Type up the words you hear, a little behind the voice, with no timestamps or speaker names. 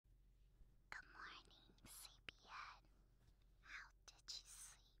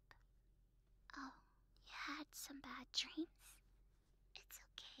dreams? It's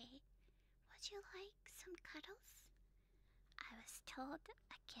okay. Would you like some cuddles? I was told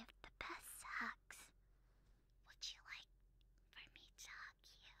I give the best hugs. Would you like for me to hug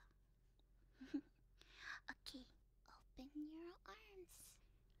you? Okay, open your arms.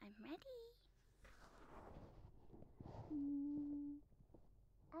 I'm ready.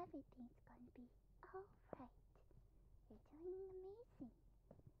 Everything's gonna be alright. You're doing amazing.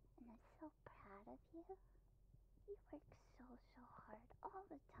 And I'm so proud of you. You work so hard all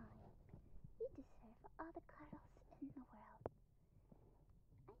the time. You deserve all the cuddles in the world.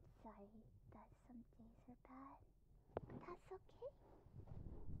 I'm sorry that some days are bad, but that's okay.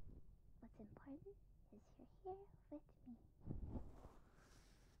 What's important is you're here with me.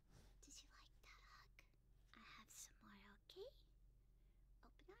 Did you like that hug? I have some more, okay?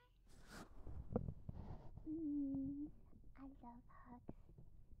 Open arms. I love hugs.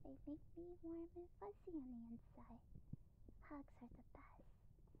 They make me warm and fuzzy on the inside. Hugs are the best.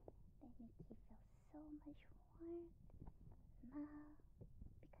 They make you feel so much warmth, love,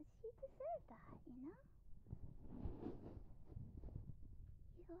 because you deserve that, you know?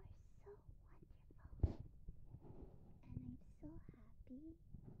 You are so wonderful. And I'm so happy to be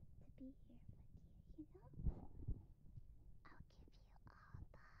here with you, you know? I'll give you all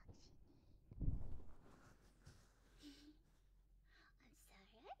the hugs you need. I'm sorry, I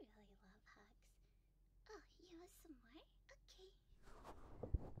really love hugs. Oh, you want some more? Okay.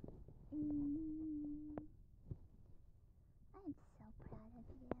 I'm so proud of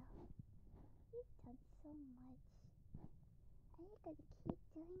you. You've done so much. And you're gonna keep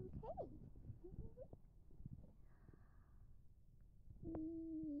doing great.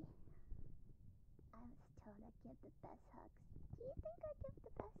 I was told I'd give the best hugs. Do you think I give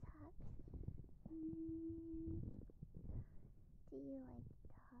the best hugs? Do you like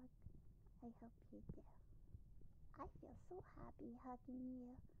to hug? I hope you do. I feel so happy hugging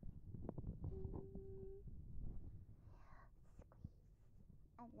you. Squeeze.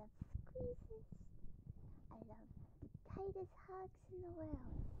 I love squeezes. I love the tightest hugs in the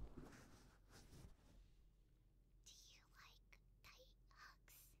world. Do you like tight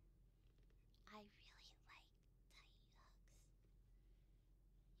hugs? I really like tight hugs.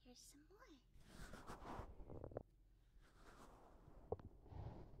 Here's some more.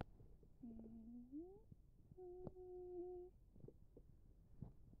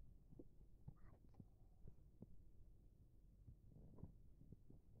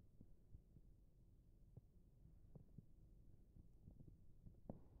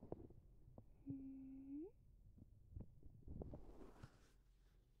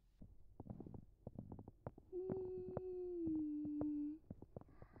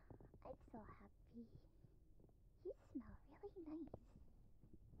 I'm so happy. You smell really nice.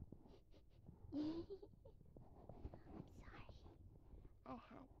 I'm sorry. I had to. Oh,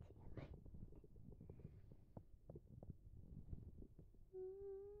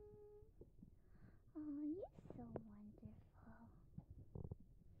 you're so wonderful.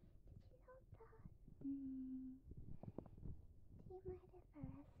 Did you know that? Do you mind if I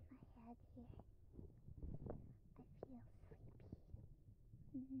rest my head here? I feel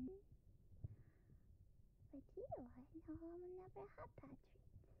sleepy. But you, I know I will never have bad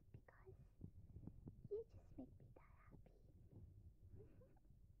dreams because you just make me that happy. You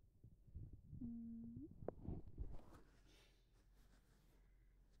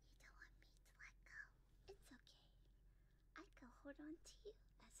don't want me to let go. It's okay. I can hold on to you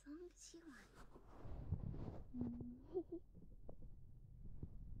as long as you want.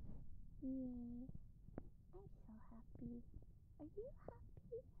 Yeah, I'm so happy. Are you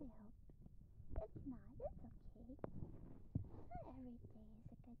happy? I hope. If not, it's okay. Not every day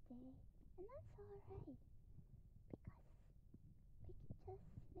is a good day, and that's alright. Because we can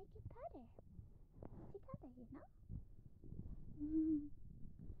just make it better. Together, you know?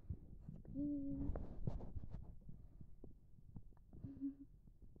 Squeeze.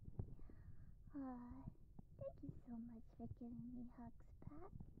 Thank you so much for giving me hugs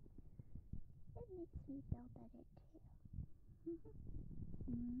back. It makes me feel better too.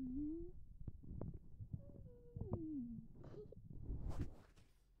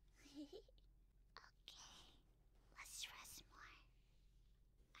 Okay, let's rest more.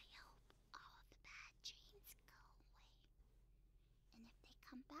 I hope all of the bad dreams go away. And if they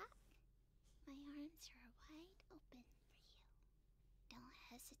come back, my arms are wide open for you. Don't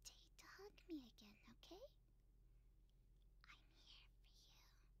hesitate to hug me again, okay?